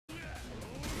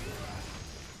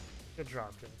Good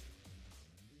job, kid.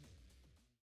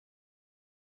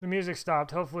 The music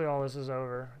stopped. Hopefully all this is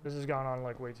over. This has gone on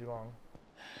like way too long.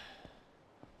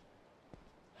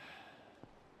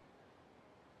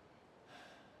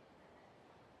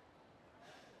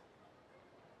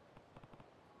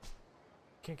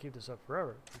 Can't keep this up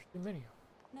forever. There's too many.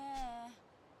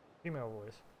 Female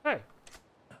voice. Hey!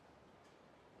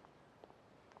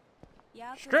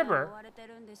 Stripper?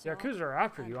 Yakuza are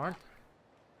after you, aren't they?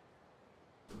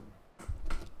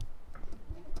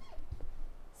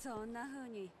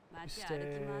 You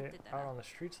stay out on the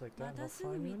streets like that and they'll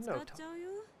find you in no time.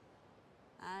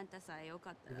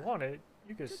 If you want it,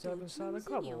 you could step inside the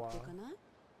club a while. Am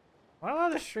I allowed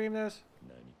to stream this?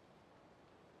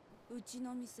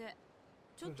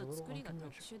 There's a little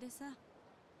unconventional.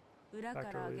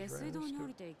 Back to Lily's range,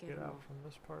 get out from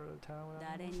this part of the town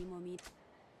without anyone.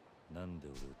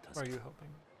 Are you helping?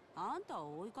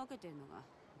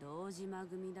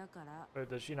 Wait,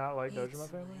 does she not like Dojima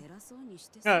family?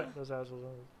 Yeah, those assholes.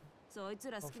 I'll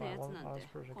find one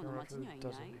honest person can rush it,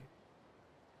 doesn't he?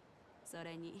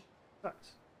 Nice.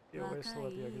 You always let the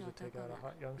Yakuza take out a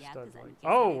hot young stud like...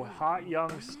 Oh, hot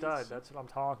young stud. That's what I'm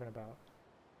talking about.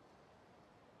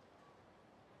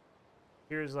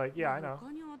 Here's like, yeah, I know.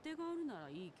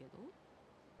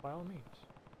 By all means.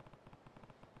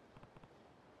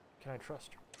 Can I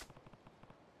trust her?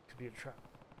 Could be a trap.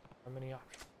 How many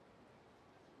options?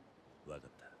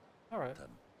 Alright,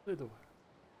 lead the way.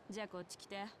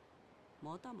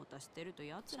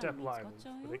 Step lively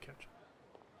before they catch him.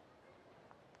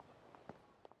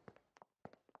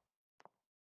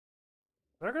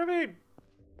 Are there gonna be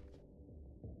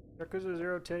Yakuza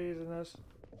 0 titties in this?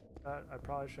 I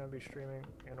probably shouldn't be streaming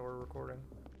and or recording.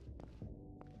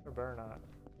 Or better not.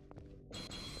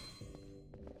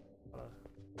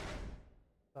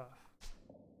 Stuff.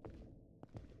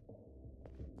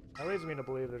 That leads me to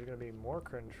believe there's gonna be more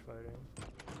cringe fighting.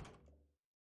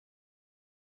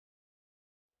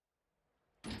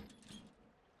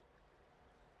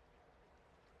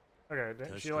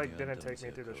 Okay, she like didn't take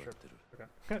me through the strip.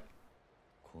 Okay.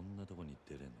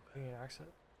 Any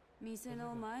accent? I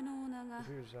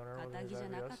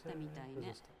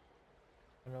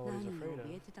know what he's afraid of,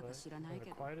 but a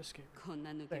quiet escape.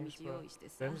 Thanks, but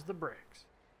them's the breaks.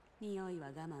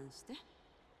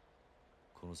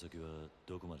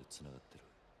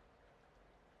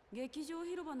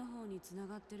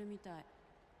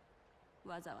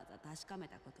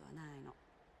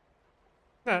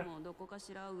 We're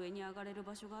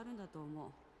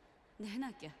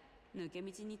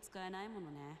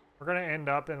gonna end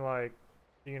up in like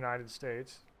the United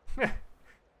States.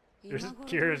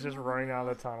 Kira's just running out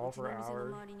of the tunnel for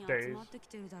hours, days.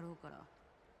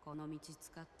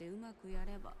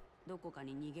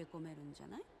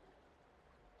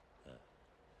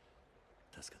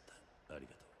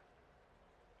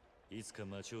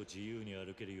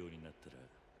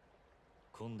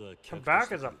 Come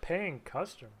back as a paying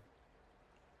customer.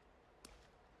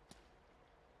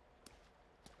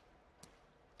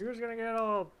 He was gonna get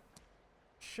all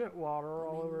shit water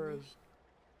all over his...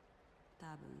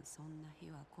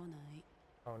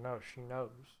 Oh no, she knows.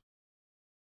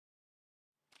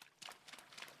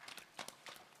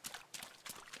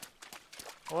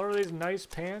 All over these nice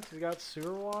pants, he got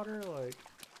sewer water, like...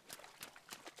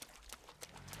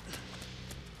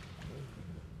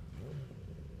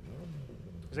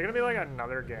 Is it gonna be like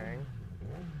another gang?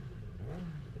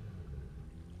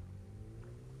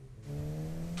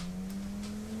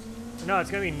 No,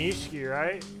 it's gonna be Nishiki,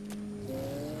 right?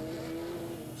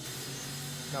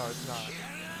 No, it's not.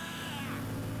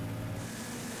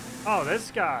 Oh,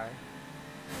 this guy.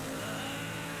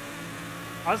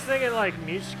 I was thinking like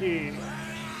Nishiki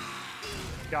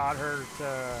got her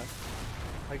to,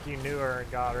 like he knew her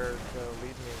and got her to lead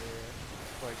me here,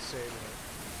 like save me.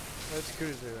 Let's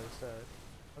Kuzu instead.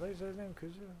 I think his name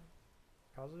Kuzu?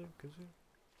 Kazu? Kuzu?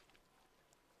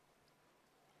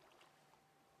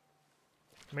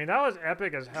 I mean, that was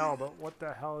epic as hell, but what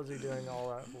the hell is he doing all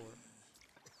that for?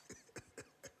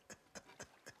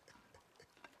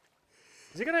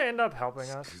 Is he gonna end up helping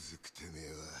us?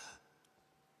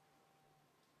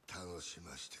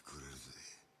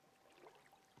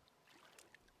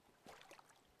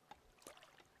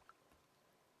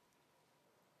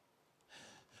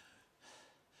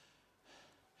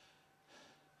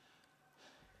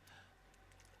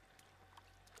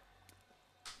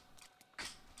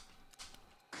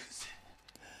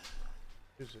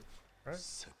 Is it, right?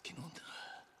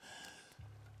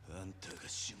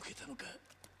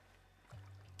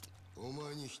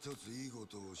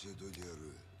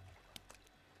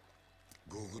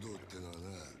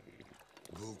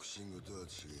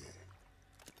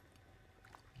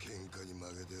 喧嘩に負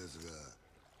けたやつが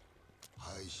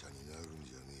敗者になるん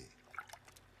じゃねえ。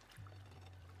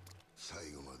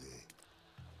最後まで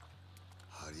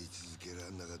張り続けら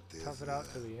んなかったや Tough つ it が out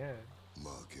to the end.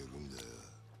 負けるんだよ。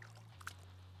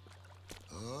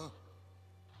ああ、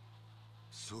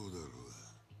そうだろうが。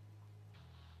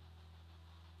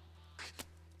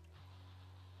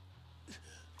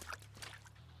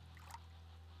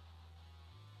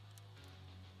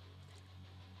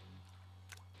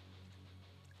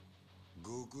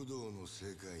極道の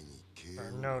世界に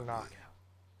Or no knockout.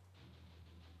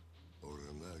 俺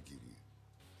はな、キリ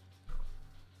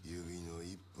指の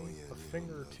一本や A 二 finger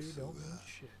本 or なく two そ don't が mean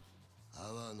shit. 阿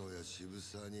波野や渋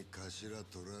沢に頭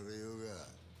取られようが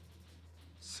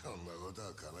そんなこと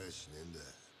は構えしねえんだ。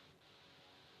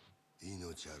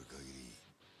命ある限り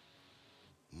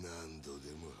何度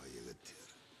でも這い上がって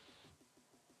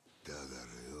やる。だか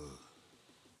らよ、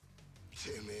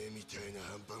てめえみたいな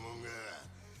半端もんが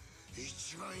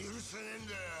一番許せねえん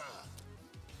だよ。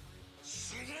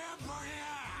死ねやボケ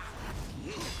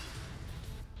や。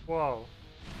 Whoa.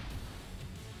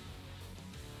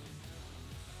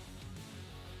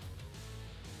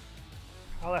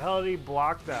 How the hell did he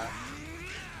block that?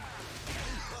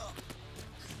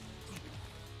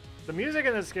 The music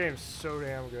in this game is so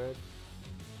damn good.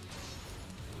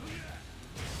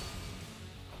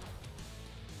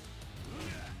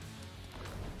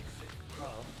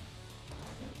 Uh-oh.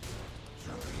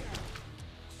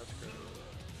 That's good.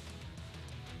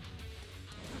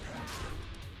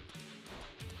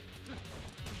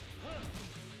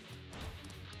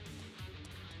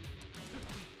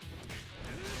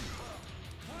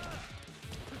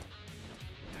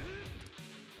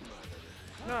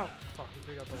 No! Fuck,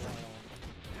 we got the line off.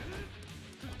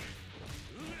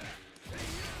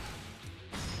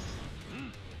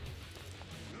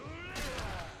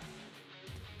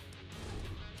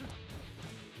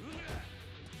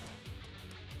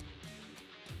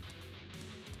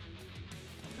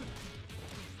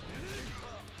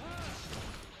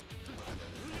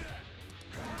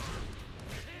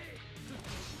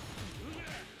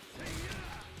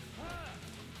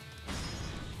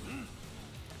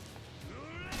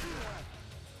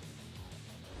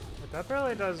 But that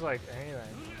barely does like anything.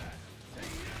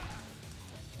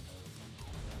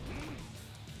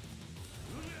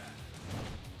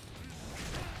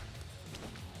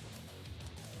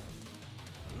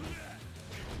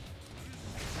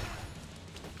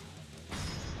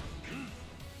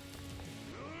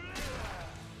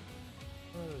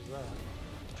 What is that?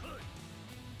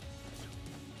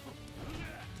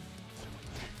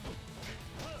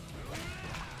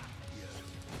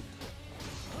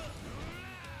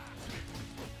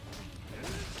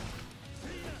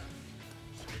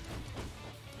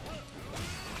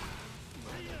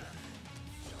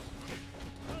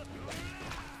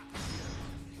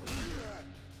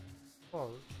 Whoa.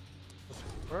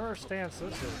 Where our stance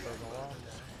this is for the long one.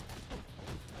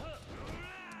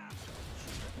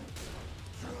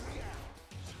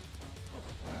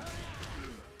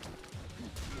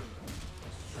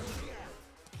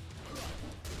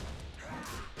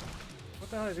 What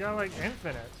the hell? He's got like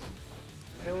infinites.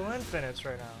 Halo infinites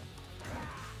right now.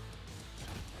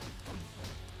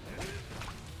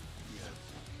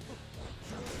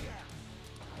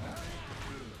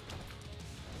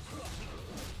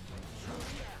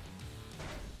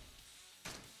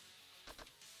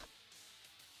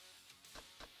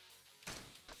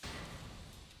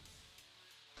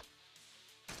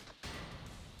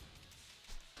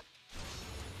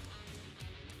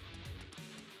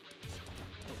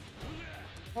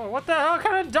 Oh, what the hell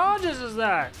kind of dodges is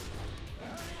that?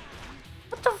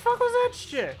 What the fuck was that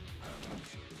shit?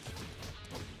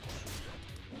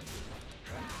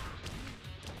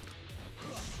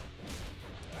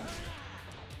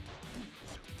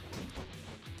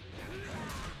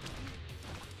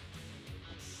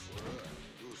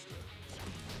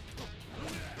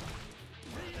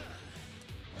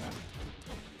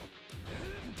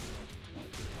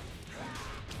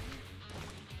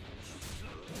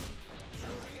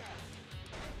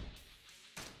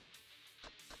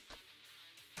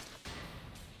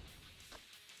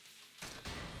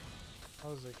 That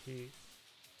was the key.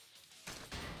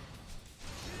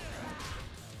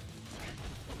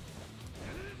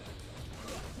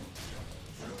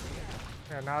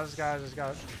 Yeah, now this guy just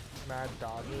got mad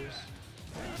dodges.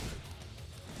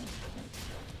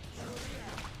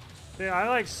 Dude, I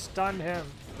like stunned him.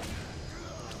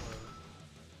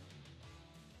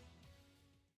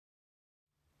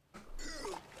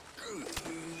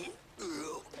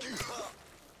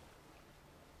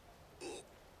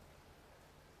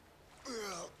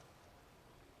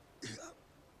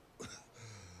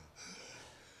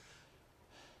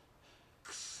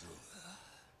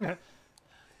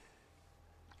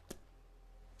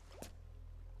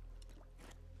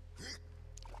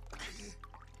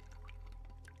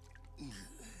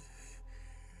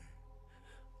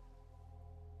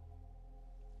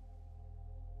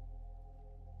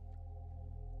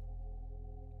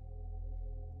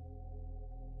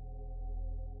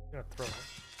 gonna throw it.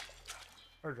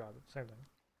 Or drop it, same thing.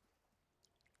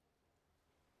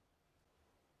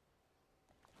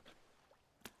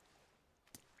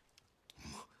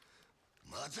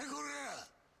 またこ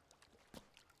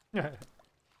後ら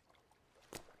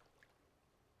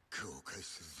後悔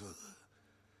するぞ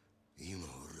今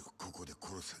俺をここで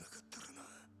殺さなかったらな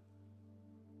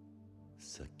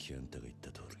さっきあんたが言った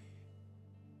通り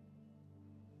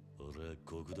俺は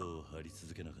極道を張り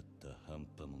続けなかった半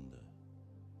端もんだ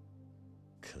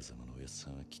風間のおやっさ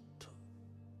んはきっと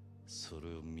そ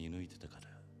れを見抜いてたから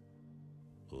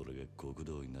俺が極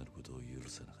道になることを許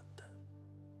さなかった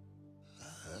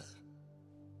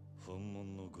本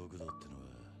物の極道ってのは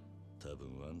多分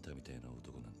あんたみたいな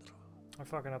男なんだろう I'm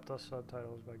fucking up the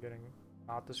subtitles by getting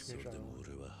not the それ screenshot. でも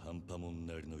俺は半端もん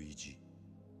なりの意地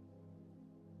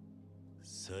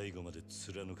最後まで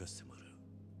貫かせてもらう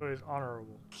So he's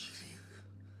honorable.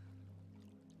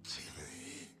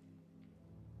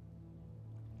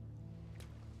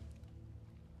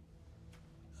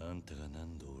 あんたが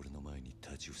何度俺の前に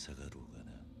立ちふさがろうが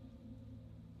な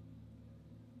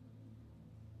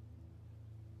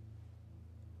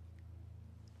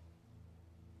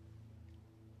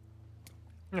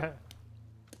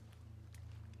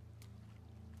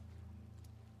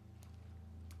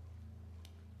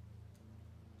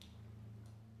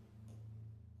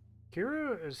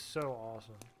Kiryu is so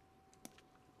awesome.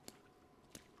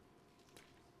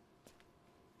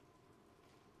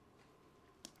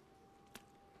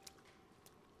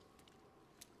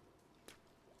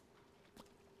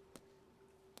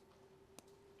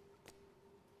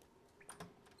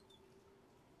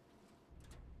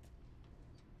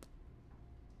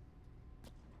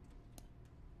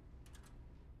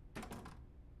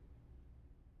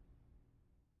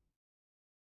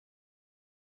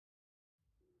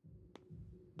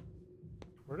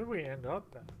 Where did we end up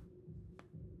then?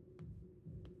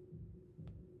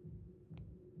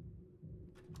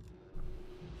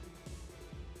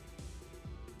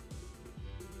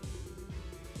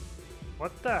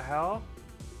 What the hell?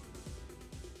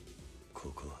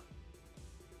 ここは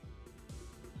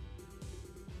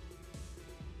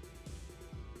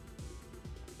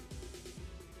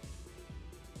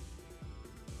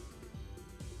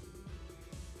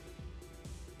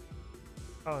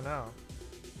Oh no.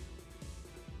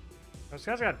 This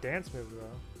guy's got dance moves though.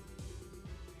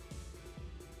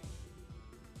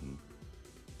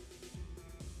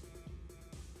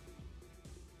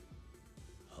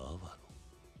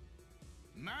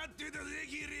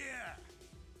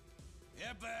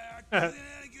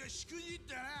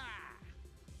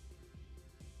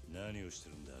何をして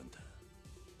るんだあんた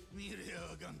見れやわ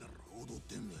かんだろ踊っ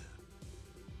てんだよ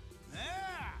な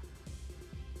あ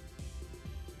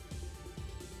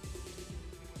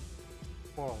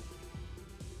Whoa.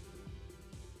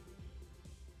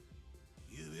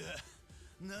 ゆうべ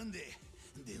はなんで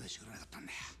電話してくれなかったん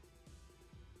だよ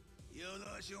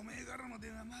夜通しおめえからの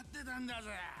電話待ってたんだぜ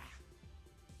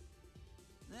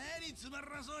何つま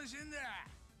らなそうにしてんだ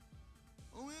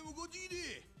おめえもこっち来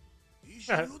て一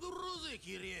緒に踊ろうぜ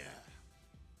キリ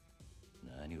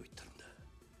ア何を言ってるん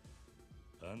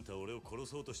だあんた俺を殺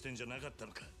そうとしてんじゃなかった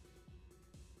のか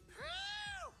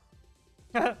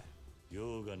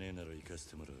用がねえなら行かせ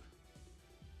てもらう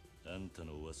あんた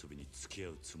のお遊びに付き合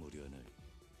うつもりはない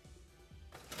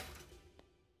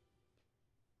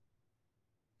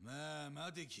まあ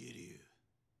待てキリ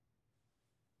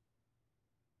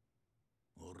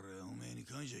ュウ俺はおめえに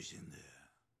感謝してんだよ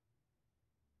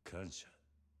感謝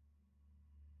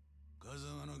風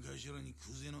間の頭に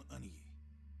クゼの兄貴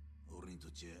俺にと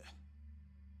っちゃ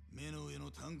目の上の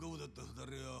単行部だった二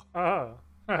人よ Oh.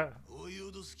 追い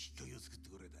脅すきっかけを作って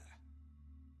くれた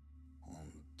ほ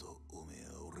んとおめえ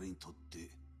は俺にとって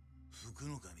福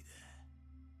の神だ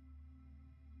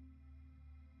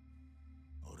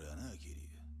俺はなキリ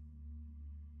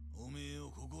おめえを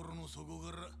心の底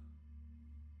から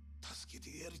助け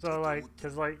てやりたいと So 思っ like, た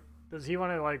cause like, does he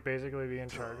want to like basically be in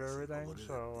charge of everything?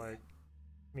 So like,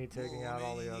 me taking out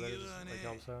all the others like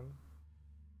helps him.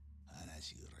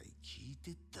 話ぐらい聞い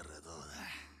てったらどう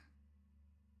だ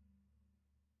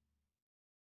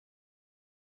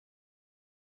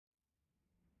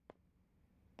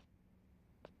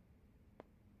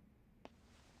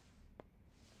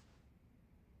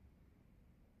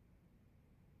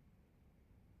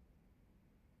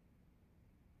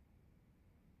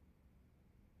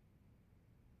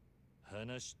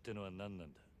話ってのは何な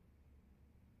んだ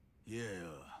いやよ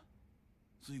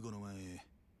ついこの前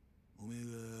おめえ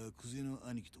がクゼの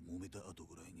兄貴と揉めた後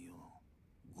ぐらいによ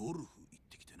ゴルフ行っ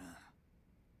てきて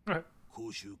な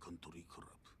甲州カントリークラ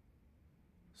ブ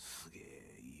すげ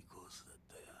えいいコースだっ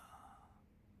たよ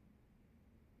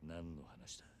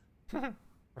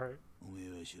Right. おめ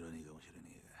えは知らねえかもしれ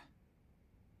ねえが、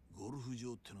ゴルフ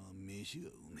場ってのは飯が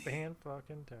うめえ。 Fan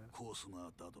fucking test. コース回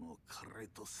った後のカレー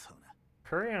とサウナ。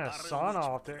 Curry and a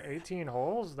sauna after 18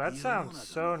 holes? That sounds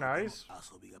so nice.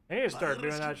 I need to start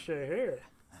doing that shit here.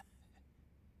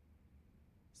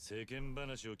 世間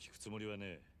話を聞くつもりはね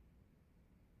え。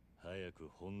早く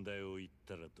本題を言っ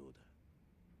たらどうだ。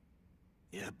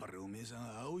やっぱりおめえさん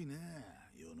は青いな。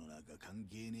世の中関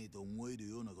係ねえと思える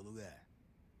ようなことが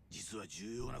実は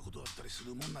重要なことだったりす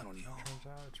るもんなのによ。 Turns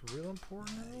out it's real important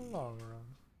in the long run.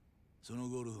 その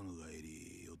ゴルフの帰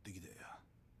り寄ってきたよ。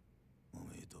お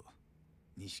めえと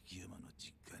錦山の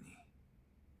実家に。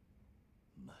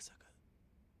まさか。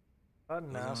That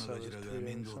わざわ NASA ざ was わしらが creating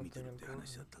面倒見て something るって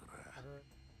話だ important. ったから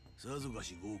さぞか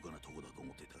し豪華なとこだと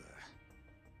思ってた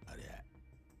が、ありゃ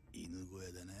犬小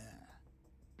屋だな。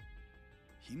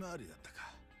ひまわりだったか。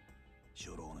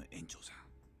初老の園長さん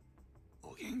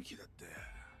お元気だったよ。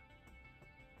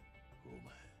お前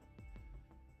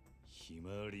ひ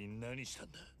まわりに何した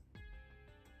んだ。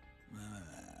ま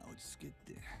あ落ち着けっ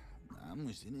て何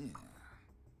もしてねえよ。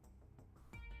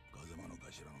風間の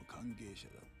頭の関係者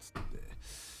だっつって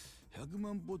100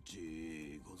万ポッ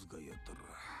チ小遣いやったら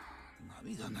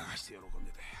涙流して喜ん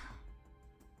でたよ。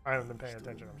 I haven't been paying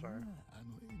attention, I'm sorry. あ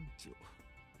の園長。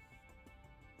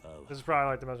 This is probably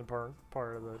like the most important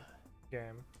part of the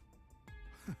game.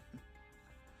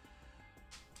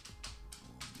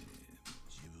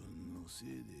 自分のせ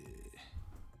いで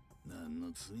何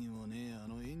の罪もねえあ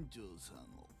の園長さん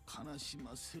を悲し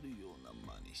ませるような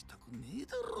真似したくねえ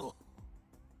だろ。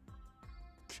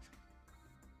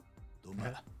とま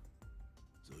あ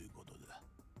そういうことだ。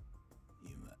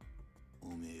今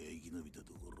おめえが生き延びた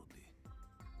ところ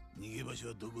で逃げ場所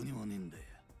はどこにもねえんだよ。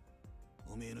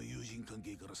おめえの友人関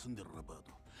係から住んでるアパー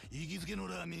ト、行きつけの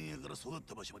ラーメン屋から育っ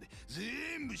た場所まで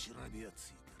全部調べやつ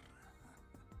い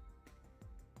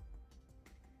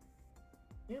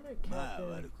たら。まあ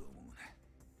悪く思うな。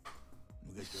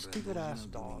昔から同時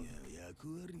の組には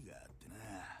役割があってな。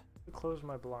 Close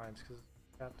my blinds because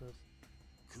Captain's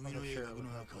組の役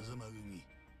のは風間組、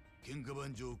喧嘩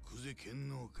番長久世剣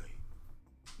能会、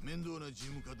面倒な事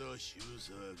務方は渋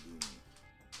沢組、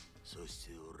そし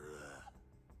て俺は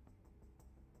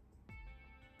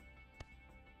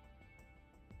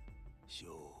生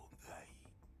涯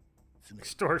つまり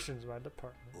extortion's my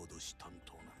department. 脅し担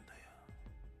当なんだよ。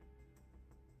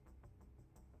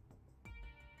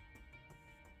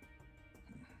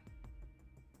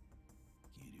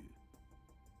桐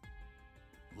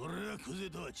生、俺はクゼ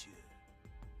とは違う。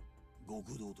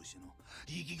極道としての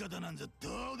生き方なんざ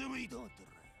どうでもいいと思ってる。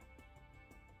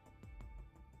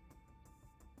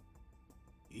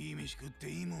いい飯食って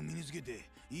いいもん身につけて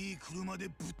いい車で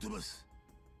ぶっ飛ばす。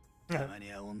たま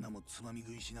には女もつまみ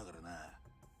食いしながらな。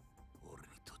俺に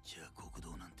とっちゃ国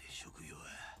道なんて職業は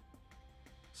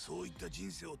そういった人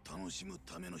生を楽しむ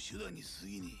ための手段に過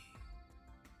ぎねえ。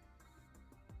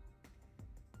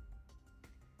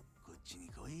こっちに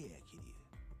来いや桐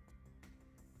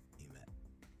生。今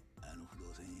あの不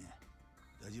動産屋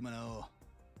田島直、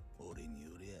俺に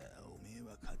よりゃおめえ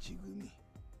は勝ち組。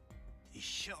一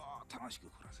生楽しく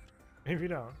暮らせる。 If you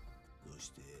don't, そ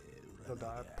して you'll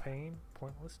die of pain,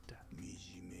 pointless death. 惨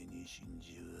めに死ん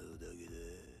じまうだけだ。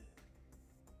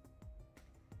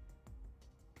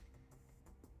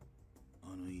あ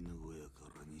の犬小屋か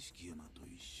ら錦山と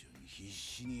一緒に必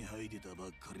死に這い出たば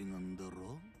っかりなんだろ。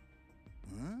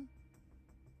ん？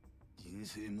人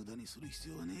生無駄にする必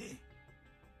要はね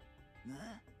え。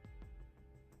な？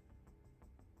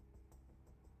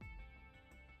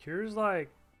 Kira's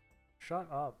like, shut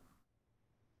up.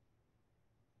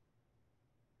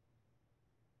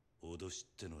 脅し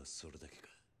ってのはそれだけか。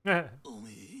お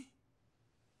めえ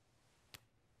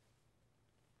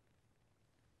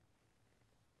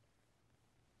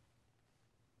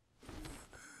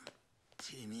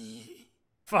てめえ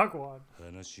Fuckwad.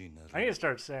 話になる。 I need to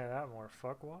start saying that more.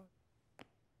 Fuckwad.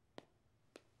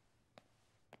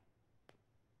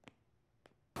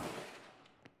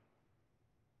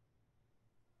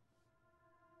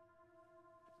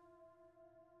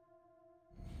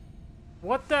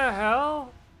 What the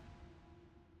hell?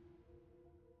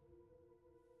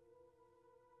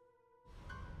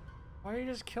 Why you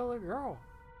just kill a girl?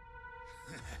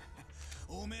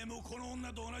 おめえもこの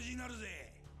女と同じになる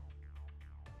ぜ。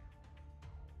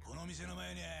この店の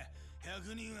前に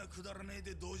100人はくだらねえ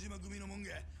で堂島組のもんが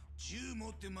銃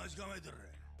持って待ち構えてる。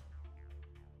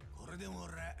これでも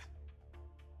俺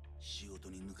仕事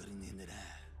に抜かれねえんだな。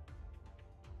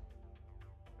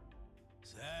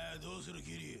さあどうする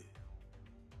桐生。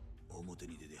表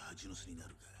に出て蜂の巣にな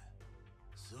るか、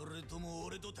それとも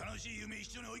俺と楽しい夢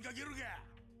一緒に追いかけるか。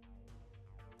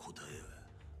答え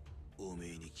はおめ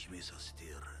えに決めさせて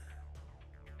やる。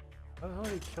 How the hell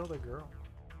did he kill the girl?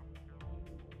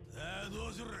 さあど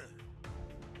うする。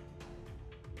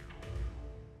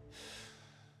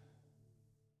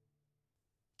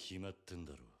決まってん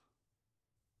だろ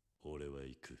う。俺は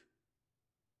行く。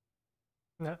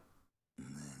ね。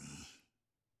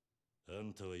あ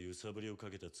んたは揺さぶりを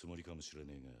かけたつもりかもしれ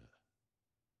ねえが、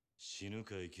死ぬ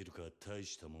か生きるかは大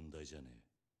した問題じゃね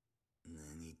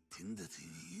何言ってんだて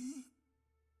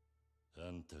え。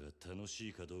あんたが楽し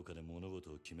いかどうかで物事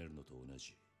を決めるのと同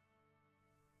じ。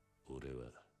俺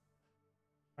は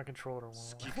My controller 好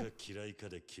won't. きか嫌いか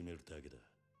で決めるだけだ。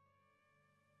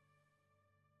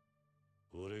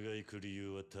俺が行く理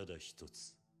由はただ一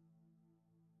つ。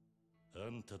あ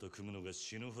んたと組むのが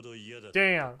死ぬほど嫌だった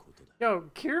Damn. ことだ。 Yo,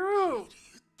 Kiryu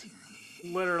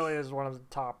literally is one of the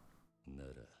top. な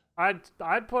ら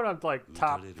I'd put him like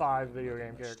top 5 video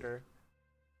game character.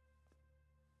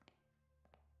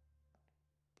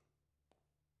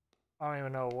 I don't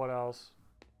even know what else.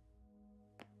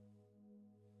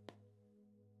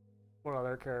 What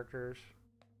other characters?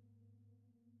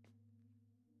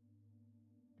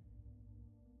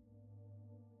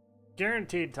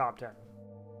 Guaranteed top 10.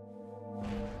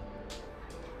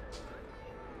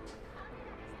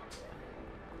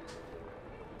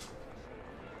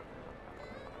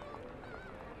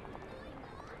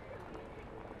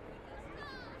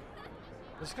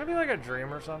 This gonna be like a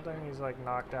dream or something. He's like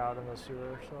knocked out in the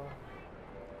sewer, so.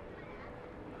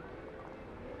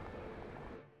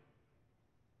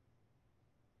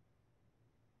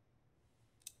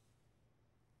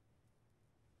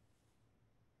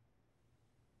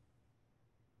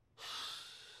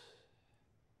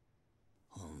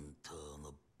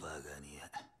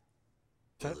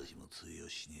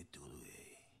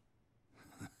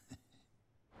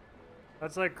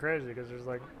 That's like crazy because there's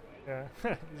like, yeah,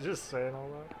 he's just saying all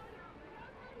that.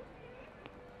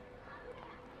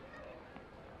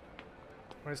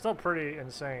 I mean, it's still pretty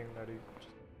insane that he just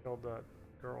killed that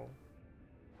girl.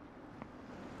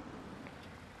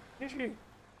 Nishiki!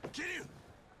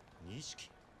 錦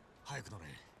早く乗れ。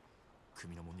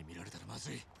組の者に見られたらま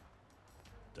ずい。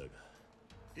だが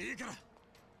いいから。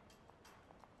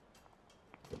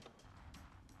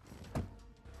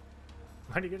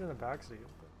 Why'd he get in the backseat?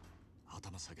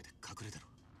 頭下げて隠れだろ。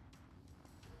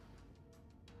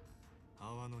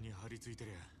泡野に張り付いて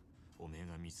りゃおめえ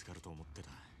が見つかると思って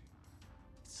た。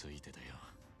ついてたよ。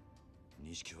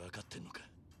錦分かってんのか。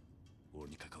俺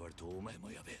に関わるとお前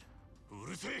もやべえ。う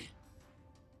るせえ。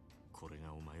これ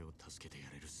がお前を助けてや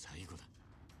れる最後だ。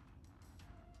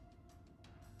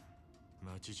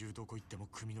町中どこ行っても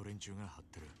組の連中が張っ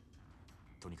てる。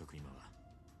とにかく今は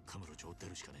カムロ町を出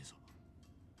るしかねえぞ。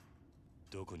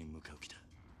どこに向かう気だ。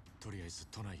とりあえず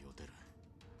都内を出る。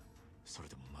それ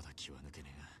でもまだ気は抜け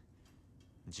ねえが、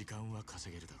時間は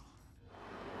稼げるだろう。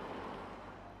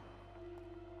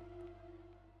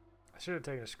 I should have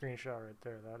taken a screenshot right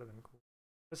there. That would have been cool.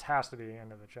 This has to be the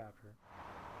end of the chapter.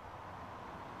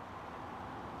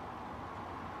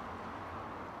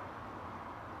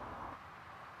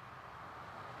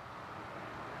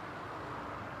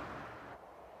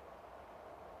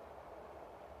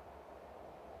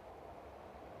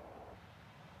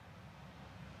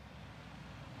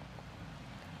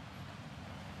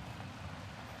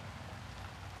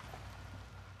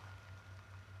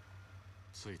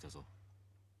着いたぞ、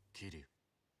桐生。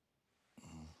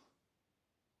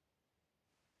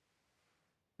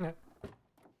Yeah.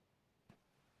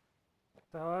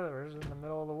 The hell is it? It's in the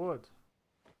middle of the woods.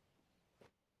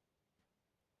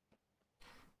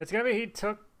 It's gonna be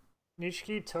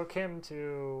Nishiki took him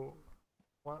to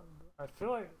what I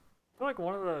feel like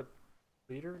one of the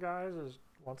leader guys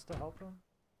wants to help him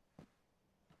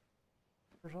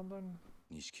or something.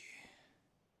 錦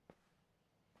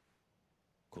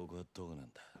ここはどこな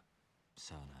んだ。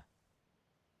さあな。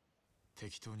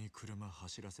適当に車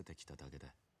走らせてきただけだ。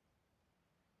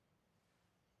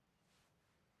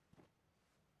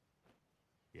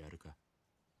やるか。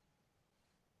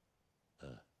あ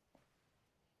あ。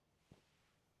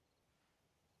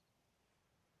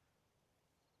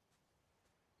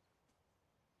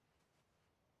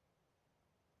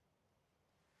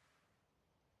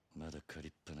まだ借り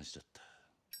っぱなしだった。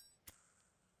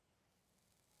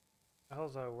The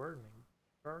hell's that word mean?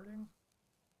 Guarding?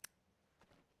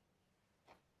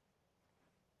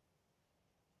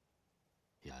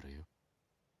 やるよ。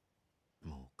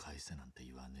もう返せなんて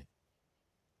言わねえ。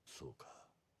そうか。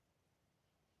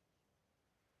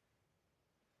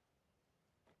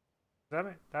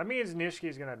That means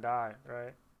Nishiki's gonna die,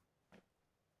 right?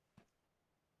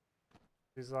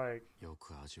 He's like, よ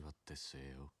く味わって据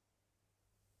えよ。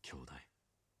兄弟。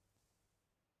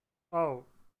Oh.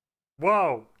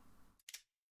 Whoa!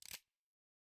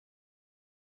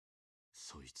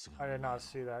 そいつが I お did 前 not の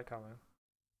see that coming.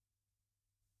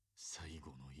 最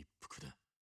後の一服だ。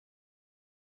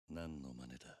何の真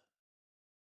似だ。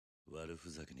悪ふ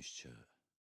ざけにしちゃ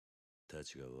た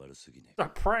ちが悪すぎね It's a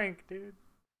prank, dude.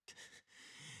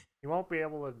 He won't be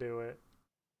able to do it.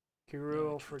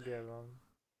 Kiru will forgive him.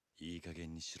 いい加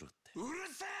減にしろって。うる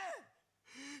せ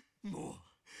え。もう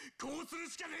こうする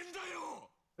しかねえんだ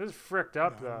よ。 This is fricked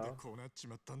up なんで though. こうなっち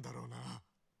まったんだろうな。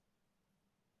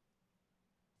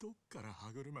どっから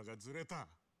歯車がずれた。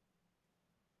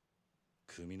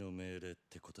組の命令っ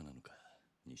てことなのか、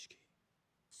錦。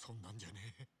そんなんじゃ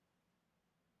ねえ。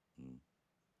うん。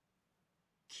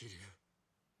桐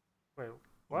生。 Wait,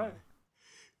 what?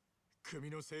 組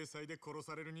の制裁で殺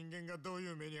される人間がどう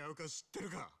いう目に遭うか知ってる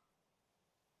か。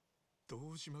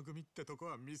堂島組ってとこ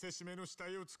は見せしめの死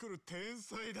体を作る天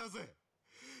才だぜ。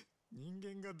人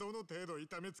間がどの程度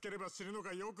痛めつければ死ぬの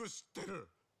かよく知ってる。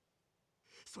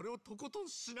それをとことん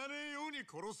死なねえように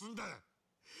殺すんだ。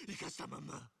生かしたまん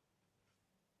ま。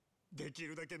でき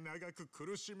るだけ長く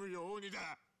苦しむように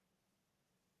だ。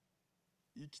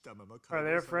生きたまま Are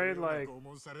they afraid, 拷 like,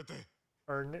 問されて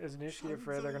or is Nishiki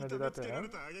afraid they're gonna do that to him?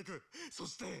 そ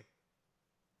して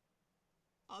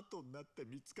後になって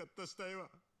見つかった死体は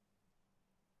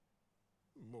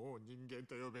もう人間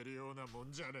と呼べるようなも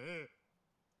んじゃねえ。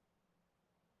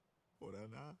ほら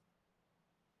な、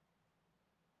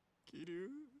桐生、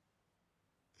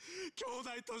兄弟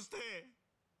として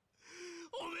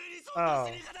おめえにそんな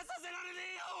死に方させられね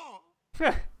え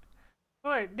よ。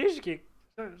 Wait, Nishiki,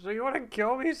 so you want to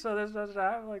kill me so this doesn't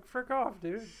happen? Like, frick off,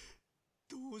 dude.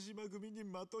 堂島組に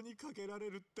的にかけら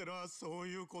れるってのはそう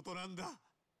いうことなんだ。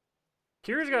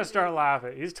 Kiryu's gonna start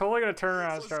laughing. He's totally gonna turn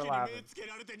around and start laughing. つけ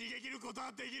られて逃げ切ること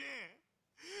はできねえ。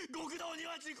極道に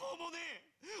は時効もね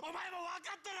え。お前も分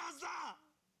かってるはずだ。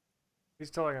 He's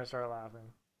totally gonna start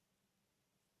laughing.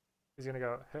 He's gonna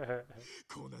go,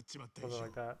 こうなっちまった以 something 上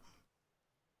like that.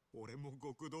 俺も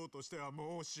極道としては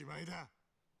もうおしまいだ。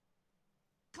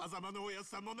風間のおやつ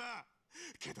さんもな。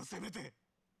けどせめて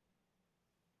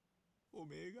お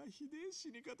めえがひでえ死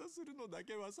に方するのだ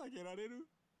けは避けられる。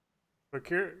 But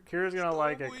Kiryu's gonna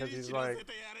like it because he's like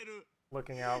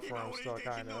looking out for him still,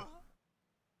 kind of.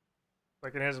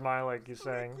 Like in his mind, like he's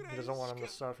saying he doesn't want him to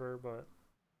suffer, but.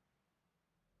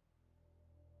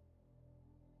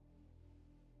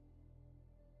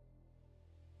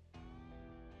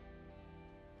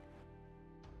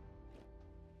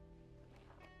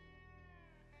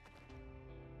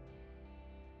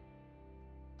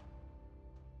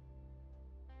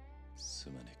す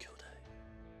まねえ兄弟。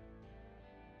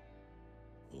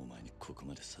お前にここ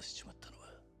までさせちまったのは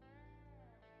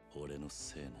俺の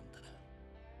せいなんだな。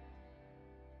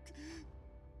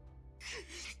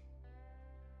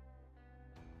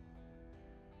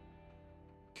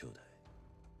兄弟、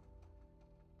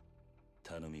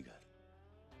頼みがある。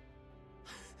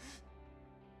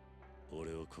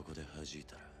俺をここで弾い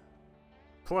たら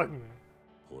Plug me.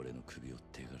 俺の首を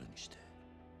手柄にして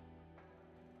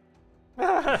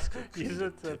Use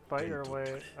it to fight your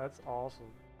way. That's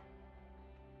awesome.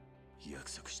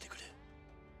 約束してくれ。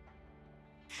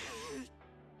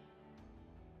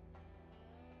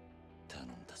頼ん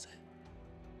だぜ。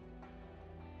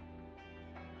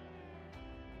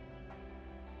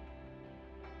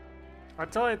I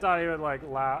totally thought he would like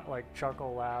laugh, like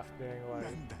chuckle, laugh, being like, な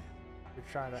んだよ "You're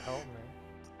trying to help me."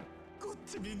 こっ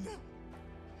ちみんな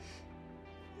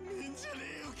みんじゃね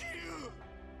えよ桐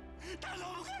生。頼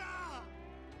むか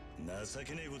ら情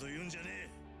けねえこと言うんじゃね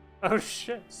え。 Oh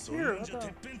shit! そん Here, なん what じゃてっ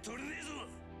the? ぺん取れねえぞ。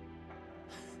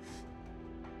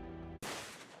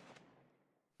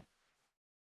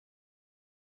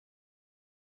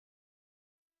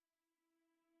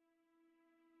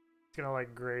 He's gonna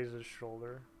like graze his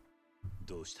shoulder.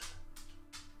 どうした？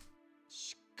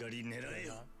しっかり狙え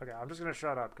よ。 Okay, I'm just gonna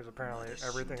shut up because apparently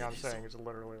everything I'm saying is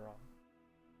literally wrong.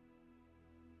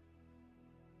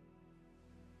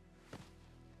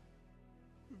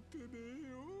 撃てねえ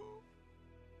よ。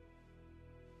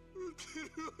撃て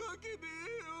るわけね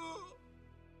えよ。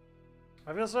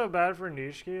 I feel so bad for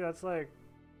Nishiki. That's like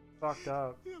fucked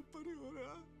up. やっぱりほ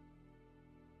ら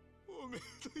おめえ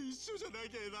と一緒じゃな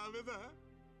きゃダメだ。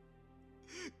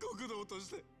極道とし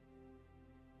て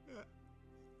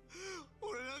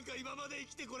俺なんか今まで生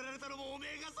きてこられたのもおめ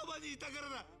えがそばにいたから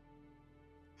だ。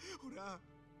ほら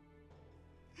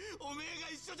おめえが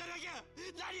一緒じゃなきゃ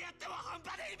何やっても半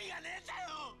端で意味がねえんだ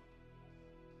よ。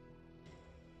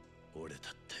俺だ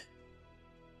って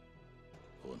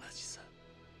同じさ。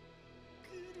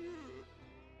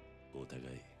お互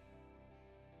い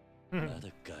まだ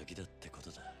ガキだってこ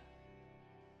とだ。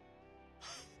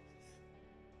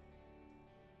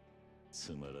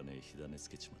つまらねえ火種つ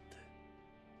けちまった。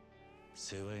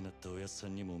世話になったおやっさ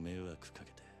んにも迷惑か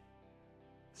けて、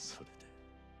それで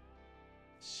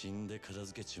死んで片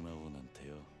付けちまおうなんて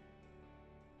よ。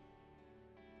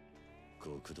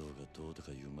極道がどうとか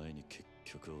言う前に結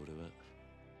局俺は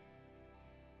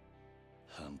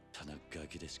半端なガ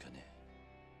キでしかね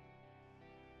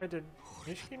Wait, did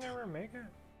Nishiki never make it?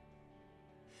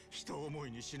 人思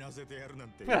いに死なせてやるなん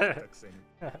て言ったくせに。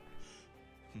マ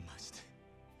ジで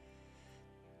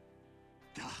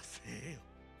ダセえよ。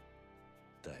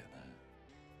だよ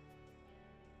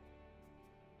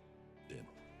な。でも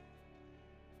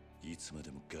いつま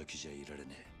でもガキじゃいられ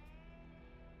ねえ。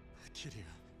キリ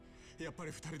ア、やっぱ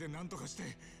り二人で何とかして。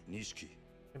錦、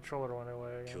 Controller went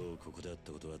away 今 again. 日ここであっ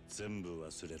たことは全部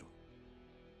忘れろ。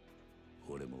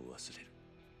俺も忘れる。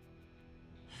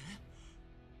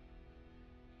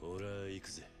俺は行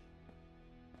くぜ。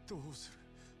どうする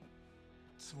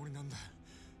つもりなんだ。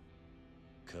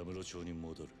カムロ町に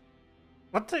戻る。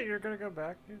What? You're gonna go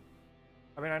back, dude?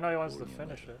 I mean, I know he wants to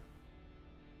finish it.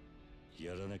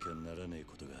 やらなきゃならねえ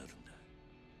ことがあるんだ。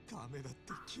ダメだっ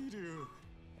てキリュウ。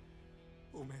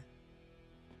おめえ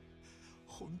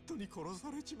本当に殺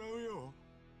されちまうよ。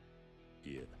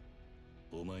いや、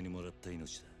お前にもらった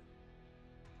命だ。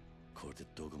これで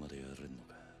どこまでやれんの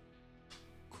か、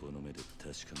この目で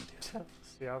確かめてやる。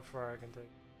See how far I can take.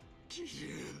 キリ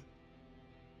ュウ。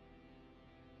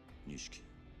錦、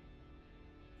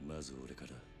まず俺か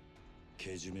ら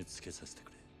けじめつけさせて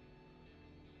くれ。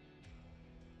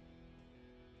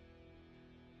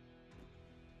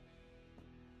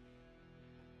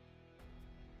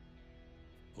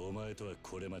お前とは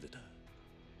これまでだ。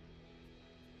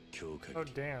今日 Oh 限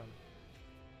り damn.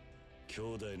 兄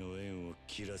弟の縁を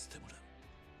切らせてもらう。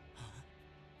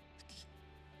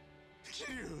キ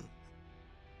リュウ。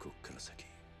こっから先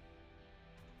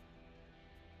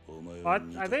お前 Well, は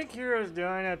I think Hero's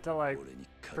doing it to like 俺に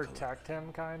関わる。 protect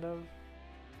him, kind of.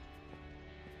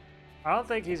 I don't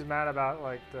think he's mad about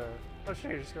like the. Oh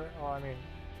shit, you're just going. Well, I mean,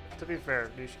 to be fair,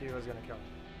 Nishiki was gonna kill him.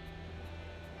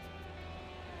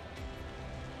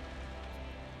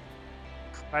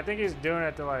 I think he's doing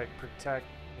it to like protect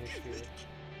Nishiki.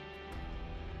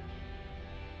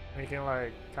 We can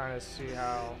like kind of see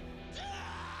how,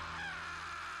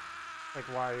 like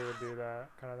why he would do that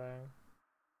kind of thing.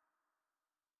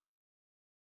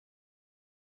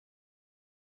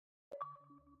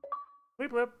 Bleep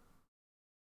blip.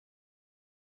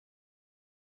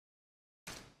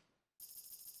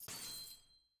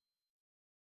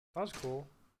 That was cool.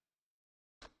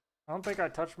 I don't think I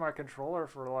touched my controller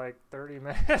for like 30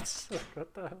 minutes.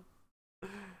 What the hell?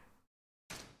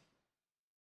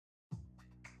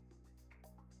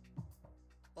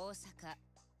 大阪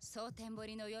蒼天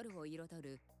堀の夜を彩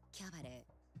るキャバレ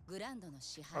ーグランドの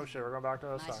支配 Oh shit, we're going back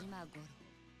to the 真 start 島五郎。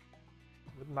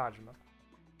 with Majima.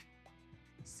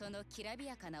 そのきらび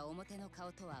やかな表の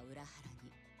顔とは裏腹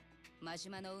に真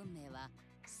島の運命は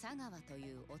佐川と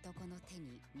いう男の手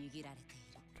に握られてい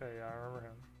る。 Okay, yeah, I remember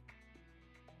him.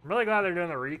 I'm really glad they're doing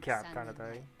the recap 3 kind of 年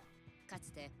前 thing. か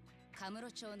つてカムロ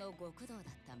町の極道だっ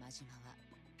た真島は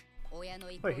親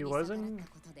の意 Wait, 向 he に was 逆らっ in た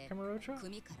ことで Kamurocho? I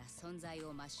組から存在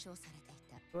を抹消されてい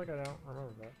た。 feel like I don't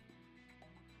remember that.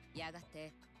 やが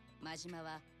て真島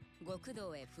は極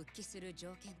道へ復帰する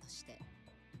条件として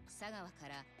佐川か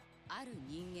らある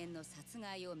人間の殺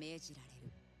害を命じられ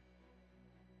る。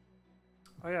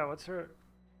 Oh yeah, what's her?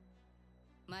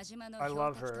 真島の I 標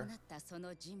love 的 her. となったそ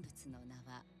の人物の名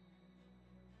は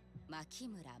牧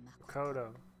村誠。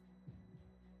 Kodo.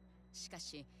 しか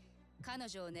し彼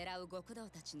女を狙う極道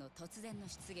たちの突然の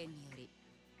出現により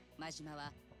真島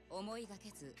は思いがけ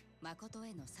ず誠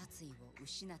への殺意を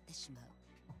失ってしまう。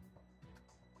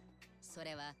そ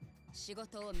れは仕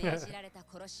事を命じられた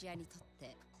殺し屋にとっ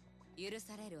て許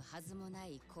されるはずもな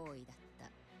い行為だっ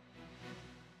た。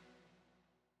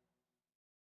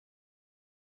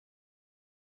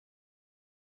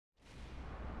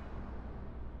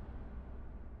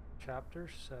 Chapter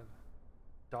 7.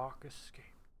 Dock Escape.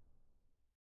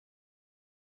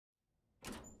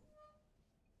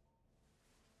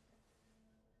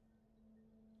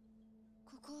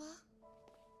 ここは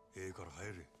ええから入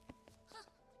れ。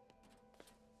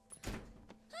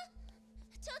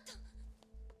ちょっと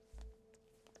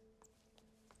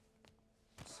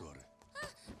座れ。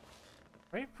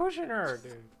 Why are you pushing her,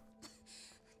 dude?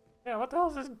 Yeah, what the hell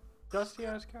is this dusty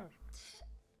ass couch?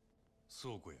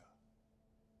 倉庫や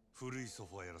古いソ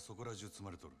ファーやらそこら中積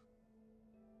まれとる。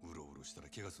うろうろしたら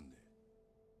怪我すんで。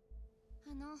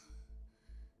何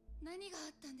があ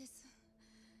ったんです。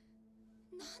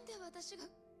なんで私がこ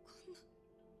んな。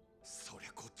そり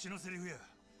ゃこっちのセリフや。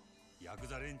ヤク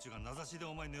ザ連中が名指しで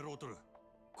お前狙おうとる。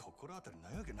心当たり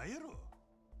ないわけないやろ。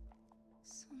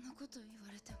そんなこと言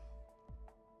われても。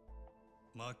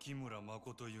牧村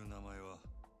誠という名前は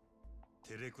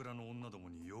テレクラの女ども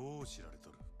によう知られ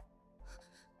とる。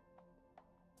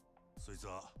そいつ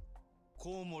は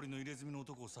コウモリの入れ墨の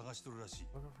男を探しとるらしい。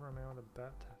Looking for a man with a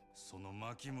bat tattoo. その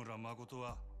牧村誠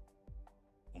は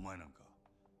お前なんか、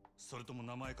それとも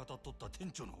名前語っとった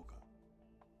店長の方か。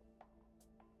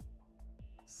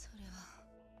それは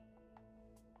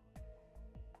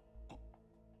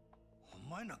お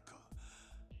前なんか、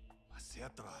せや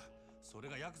ったらそれ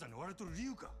がヤクザに追われとる理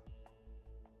由か。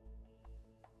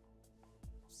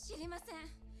知りません。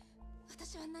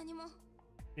私は何も。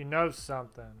 He knows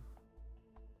something.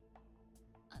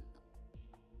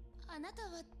 あなた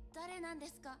は誰なんで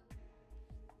すか？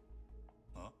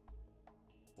あ、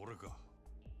俺か。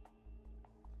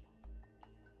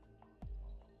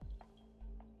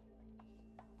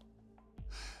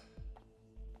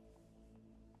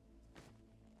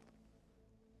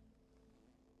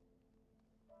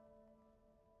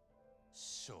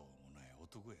しょうもない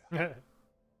男や。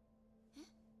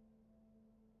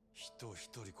人一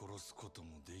人殺すこと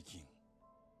もできん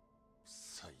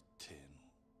最低の。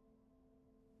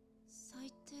最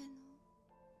低の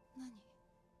何？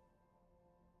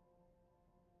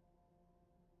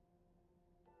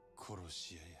殺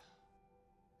し屋や。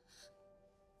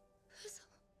嘘。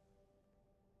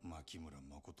牧村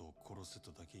誠を殺せ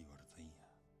とだけ言われたんや。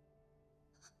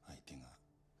相手が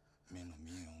目の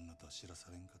見えん女とは知らさ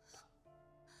れんかった。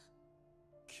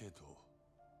けど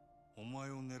お前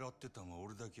を狙ってたのは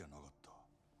俺だけやなかった。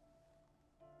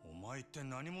お前って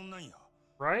何者なんや。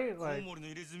 Right? コウ Like, モリの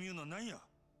入れ墨言うのは何や。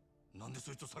なんで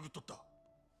そいつを探っとった。いや、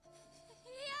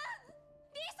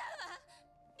リーさんは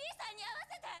リーさんに合わ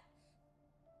せて。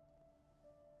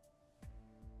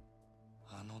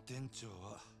あの店長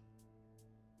は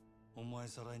お前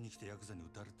さらいに来てヤクザに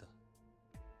撃たれた。撃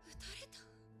たれた。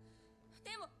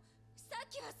でもさっ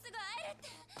きはすぐ会えるって。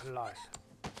alive.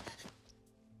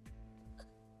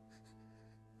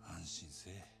 安心せ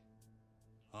え。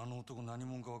あの男何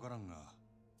者かわからんが、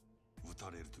撃た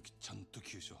れるときちゃんと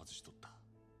急所外しとった。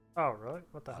Oh, really?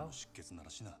 What the あ hell? の出血なら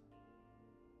しな。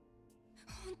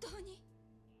本当に？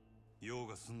用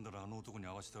が済んだらあの男に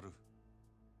会わしたる。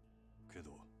け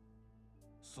ど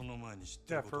その前に知っ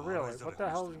てる Yeah, こと for を real. 洗い Like, ざらい what the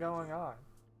話 hell し is てる。 going on?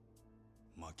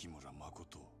 牧村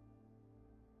誠。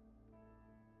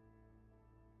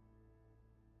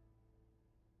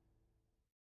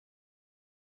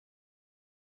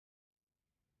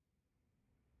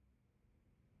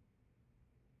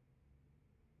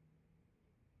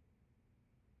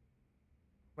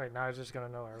Wait, now he's just gonna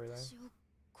know everything. 私を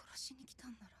殺しに来た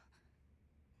んな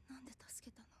らなんで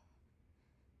助けた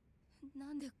の？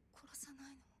なんで殺さな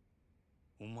いの？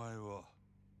お前は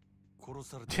殺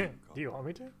されてるんか。 Do you want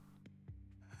me to?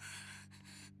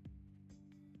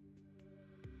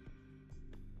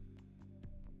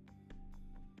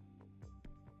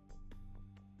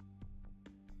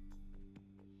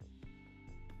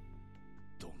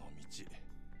 どの道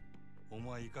お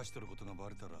前生かしとることがバ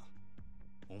レたら、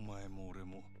お前も俺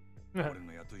も俺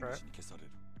の雇い主に消される。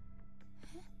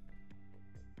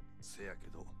せやけ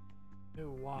ど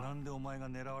Do what? なんでお前が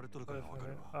狙われとるかが分か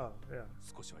れば Oh, yeah.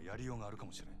 少しはやりようがあるか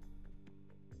もしれん。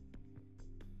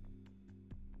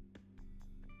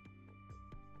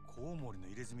コウモリの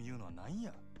入れ墨言うのは何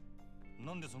や。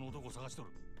なんでその男を探しとる。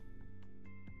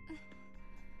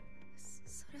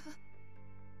それは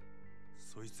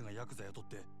そいつがヤクザ雇っ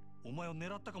てお前を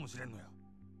狙ったかもしれんのや。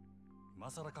今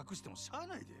さら隠してもしゃあ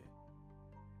ないで。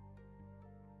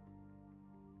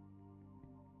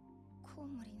コウ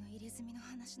モリの入れ墨の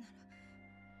話なら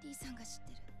リーさんが知っ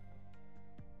てる。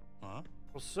あ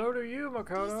Well, so do you,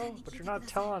 Makoto, but you're not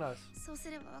telling us. そうす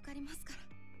ればわかりますから。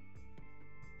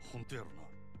本当やろな。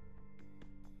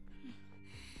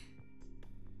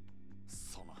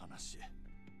その話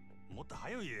もっと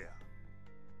早い言えや。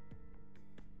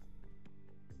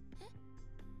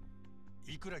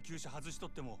いくら急所外しと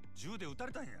っても銃で撃た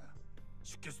れたんや。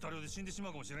出血多量で死んでしま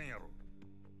うかもしれんやろ。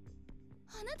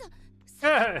あなた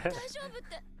大丈夫っ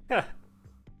て。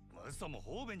嘘も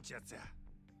方便ちやつや。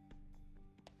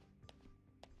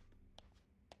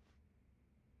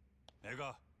ええ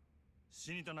か、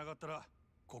死にたなかったら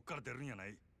こっから出るんやな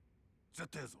い。絶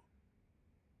対やぞ。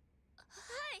は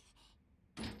い。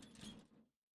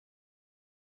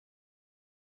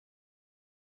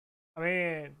I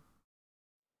mean,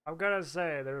 I'm gonna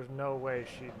say there's no way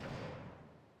she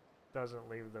doesn't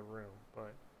leave the room,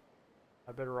 but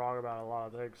I've been wrong about a lot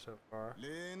of things so far.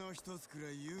 例の一つく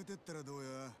らい言うてったらどう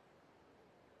や。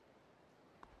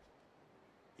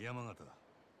山形。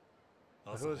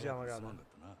 Who's 朝早く Yamagata? すまんかっ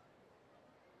たな。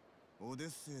オデッ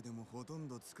セイでもほとん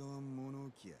ど使わん物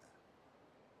置や。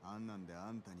あんなんで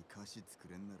あんたに菓子作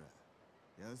れんな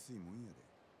ら安いもんや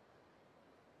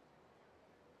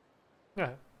で。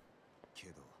Yeah. け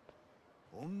ど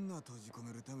女閉じ込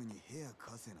めるために部屋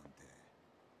貸せなんて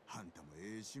あんたもええ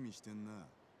趣味してんな。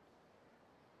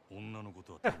女のこ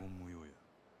とは他言無用や。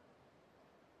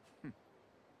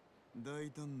大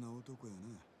胆な男やな。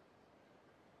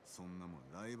そんなもん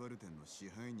ライバル店の支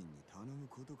配人に頼む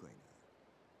ことかいな。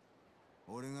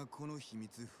俺がこの秘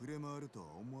密触れ回るとは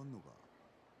思わんのか。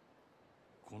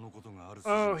このことがある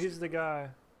Oh, he's the guy.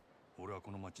 俺は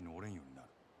この町におれんようになる。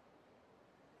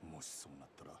もしそうなっ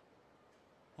たら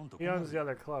あんた He owns the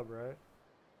other club, right?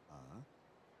 ああ、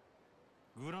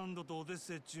グランドとオデッ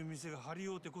セイっちゅう店が張り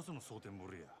合うてこその蒼天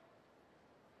堀や。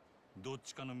どっ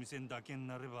ちかの店だけに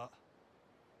なれば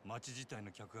町自体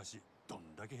の客足ど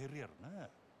んだけ減るやろな。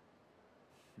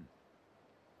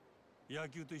野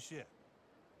球と一緒や。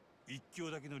一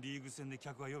強だけのリーグ戦で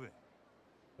客は呼べん。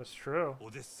 That's true. オ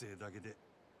デッセイだけで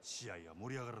試合は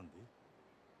盛り上がるんで。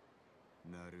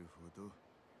なるほど。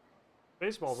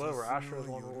 Baseball's over. さすが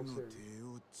Astros は won the 夜 World の Series. 帝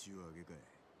王っちゅうわけかい。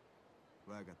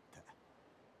わかっ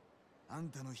た。あん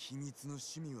たの秘密の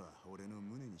趣味は俺の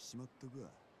胸にしまっとくわ。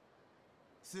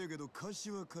せやけど貸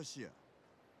しは貸しや。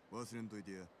忘れんとい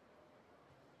てや。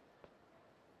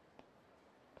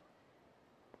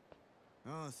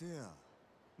ああ、せや。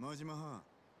真島藩。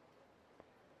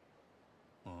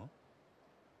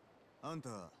あん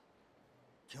た、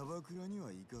キャバクラに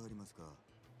は行かはりますか？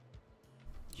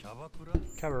キャバクラ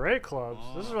Cabaret clubs.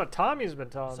 This is what Tommy's been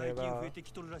telling me 最近増 about. えて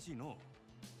きとるらしいの。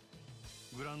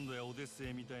グランドやオデッセ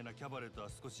イみたいなキャバレーとは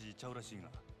少しちゃうらしいが。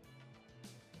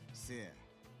せや。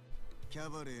キャ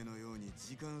バレーのように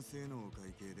時間制のお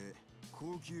会計で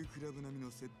高級クラブ並み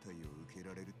の接待を受け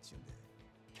られるっちゅうんで、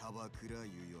キャバクラ言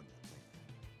うようになっ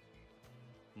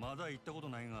たんや。まだ行ったこと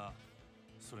ないが、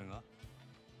それが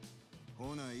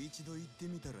ほな一度行って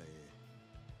みたらええ。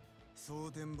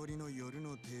蒼天堀の夜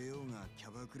の帝王がキ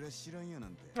ャバクラ知らんやな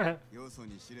んてよそ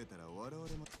に知れたら笑わ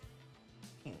れま。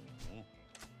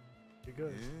 Be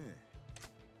good. え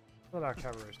What about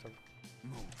cabaret stuff? え、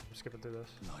も I'm skipping through this.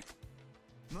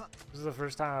 うま This is the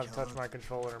first time I've touched my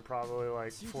controller in probably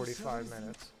like 45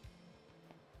 minutes.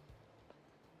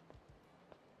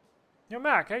 Yo,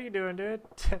 Mac, how you doing, dude?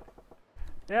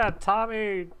 Yeah,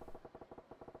 Tommy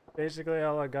basically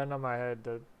held a gun on my head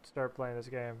to start playing this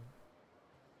game.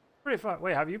 Pretty fun.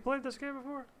 Wait, have you played this game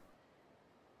before?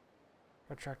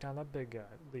 I tracked down that big guy.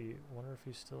 Lee. Wonder if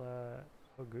he's still at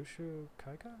Hogushu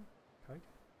Kaika? Kaika?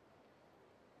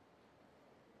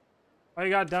 Oh,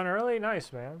 you got done early?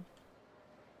 Nice, man.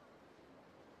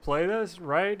 Play this?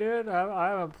 Right, dude? I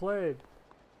haven't played.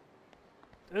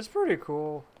 It's pretty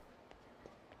cool.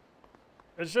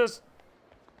 It's just...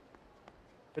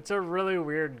 It's a really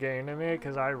weird game to me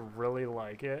because I really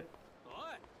like it.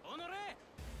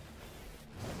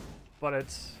 But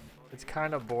it's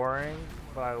kind of boring,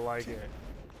 but I like it.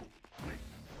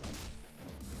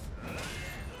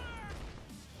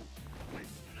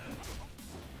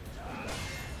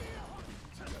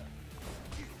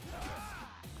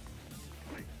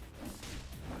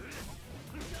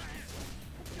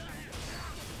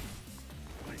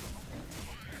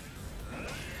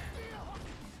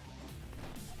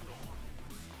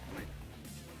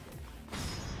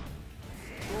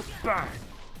 Bang!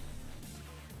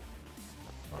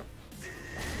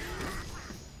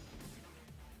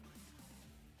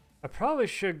 I probably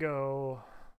should go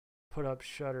put up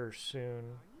Shutter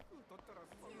soon.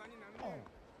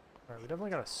 Alright, we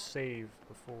definitely gotta save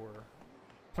before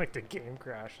like the game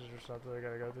crashes or something. I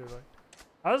gotta go through like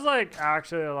I was like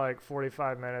actually like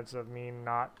 45 minutes of me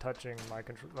not touching my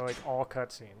control, like all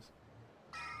cutscenes.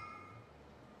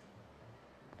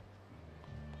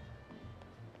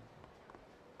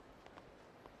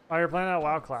 Oh, you're playing that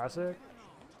WoW Classic?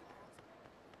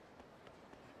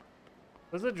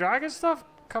 Does the dragon stuff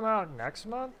come out next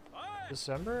month?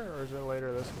 December? Or is it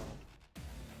later this month?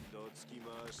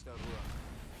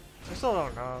 I still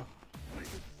don't know.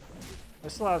 I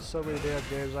still have so many damn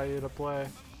games I need to play.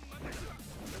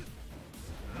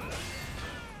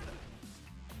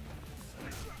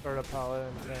 Start a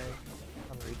paladin tank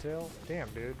on retail? Damn,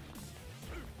 dude.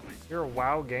 You're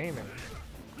WoW gaming.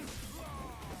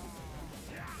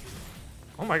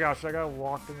 Oh my gosh, I got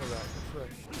walked into that. Frick.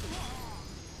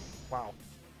 Wow.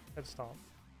 Head stomp.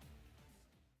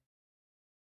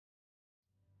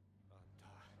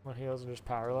 When heals and just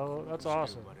power level? That's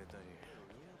awesome.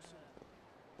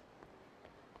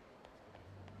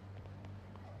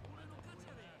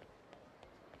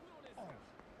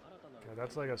 Okay,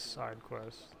 that's like a side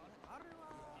quest.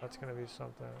 That's gonna be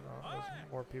something. Oh,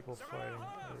 there's more people fighting.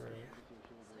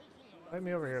 Fight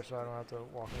me over here so I don't have to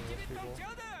walk into those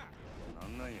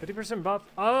people. 50% buff.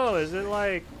 Oh, is it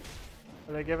like?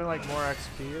 Are they giving like more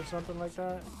XP or something like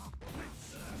that?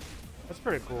 That's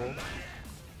pretty cool.